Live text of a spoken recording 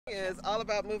is all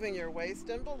about moving your waist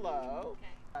and below.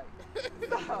 Okay.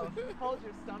 So hold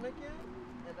your stomach in,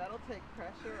 and that'll take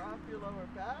pressure off your lower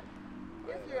back.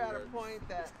 If you're at a point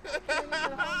that I can't even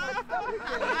hold my stomach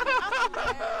in.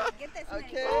 Get this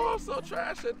Okay. Oh, I'm so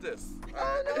trash at this.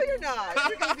 Oh, no, you're not.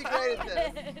 You're going to be great at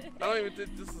this. I don't even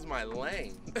think this is my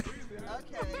lane. Okay.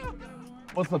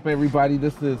 What's up, everybody?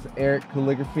 This is Erik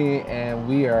Kalligraphy, and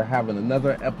we are having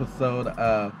another episode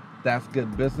of That's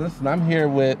Good Business. And I'm here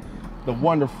with the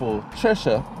wonderful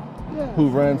Tricia, who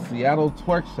runs Seattle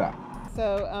Twerkshop.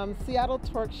 So Seattle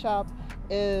Twerkshop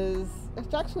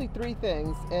it's actually three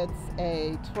things. It's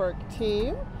a twerk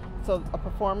team, so a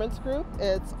performance group.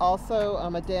 It's also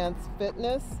a dance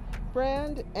fitness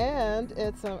brand, and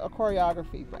it's a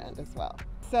choreography brand as well.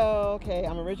 So, okay,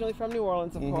 I'm originally from New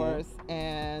Orleans, of course,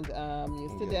 and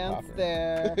used to dance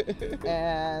there.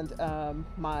 And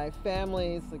my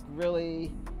family's like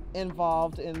really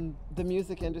involved in the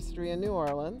music industry in New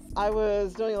Orleans. I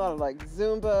was doing a lot of like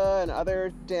Zumba and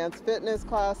other dance fitness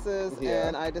classes,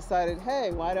 and I decided,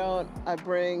 hey, why don't I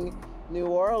bring New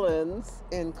Orleans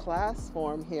in class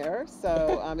form here?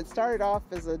 So it started off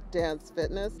as a dance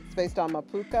fitness. It's based on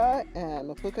Mapuka, and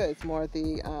Mapuka is more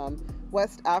the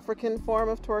West African form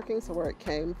of twerking, so where it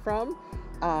came from.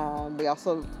 We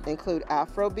also include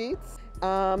Afro beats.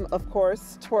 Of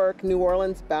course, twerk, New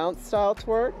Orleans bounce style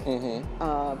twerk,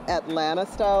 Atlanta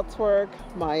style twerk,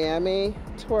 Miami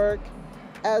twerk,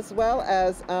 as well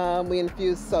as we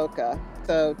infuse soca.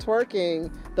 So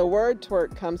twerking, the word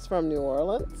twerk comes from New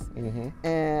Orleans,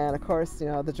 and of course, you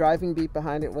know, the driving beat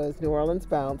behind it was New Orleans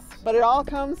bounce, but it all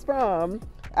comes from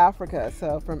Africa,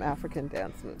 so from African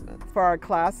dance movements. For our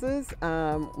classes,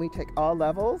 we take all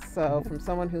levels, so from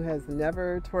someone who has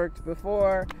never twerked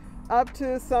before, up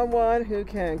to someone who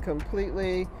can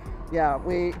completely,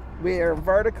 we are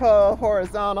vertical,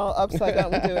 horizontal, upside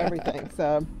down, we do everything.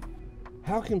 So,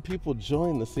 how can people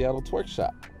join the Seattle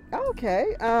Twerkshop?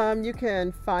 Okay, you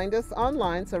can find us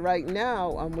online. So right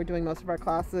now, we're doing most of our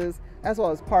classes as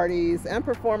well as parties and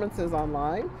performances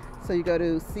online. So you go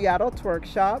to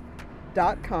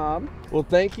seattletwerkshop.com. Well,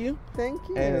 thank you. Thank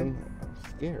you. And I'm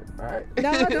scared, all right?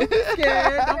 No, don't be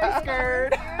scared. Don't be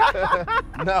scared.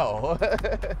 No.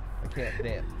 I can't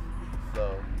dance,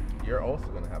 so you're also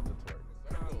gonna have to twerk.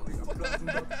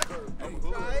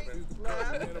 Right,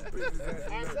 left,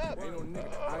 hands up.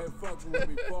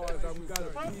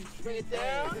 Bring it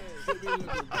down.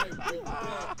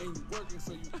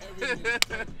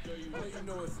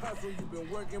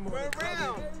 Run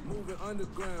around. Moving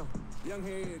underground. Young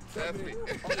head.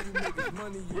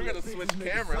 We're gonna switch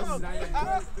cameras.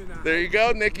 There you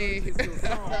go, Nikki.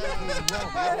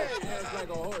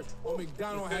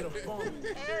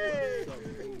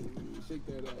 Shake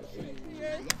that ass.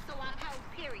 So I'm out,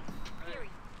 period. Hey,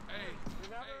 you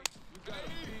got a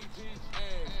BG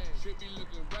ass. Shit be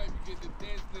looking right. You get the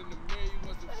dancing in the mirror. You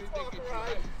want some shit that get you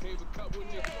right. Gave a couple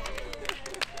niggas.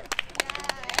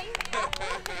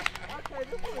 Okay,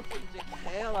 this is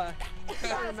Jacqueline. I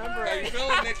remember How you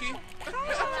feeling, Nikki?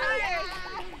 Tired.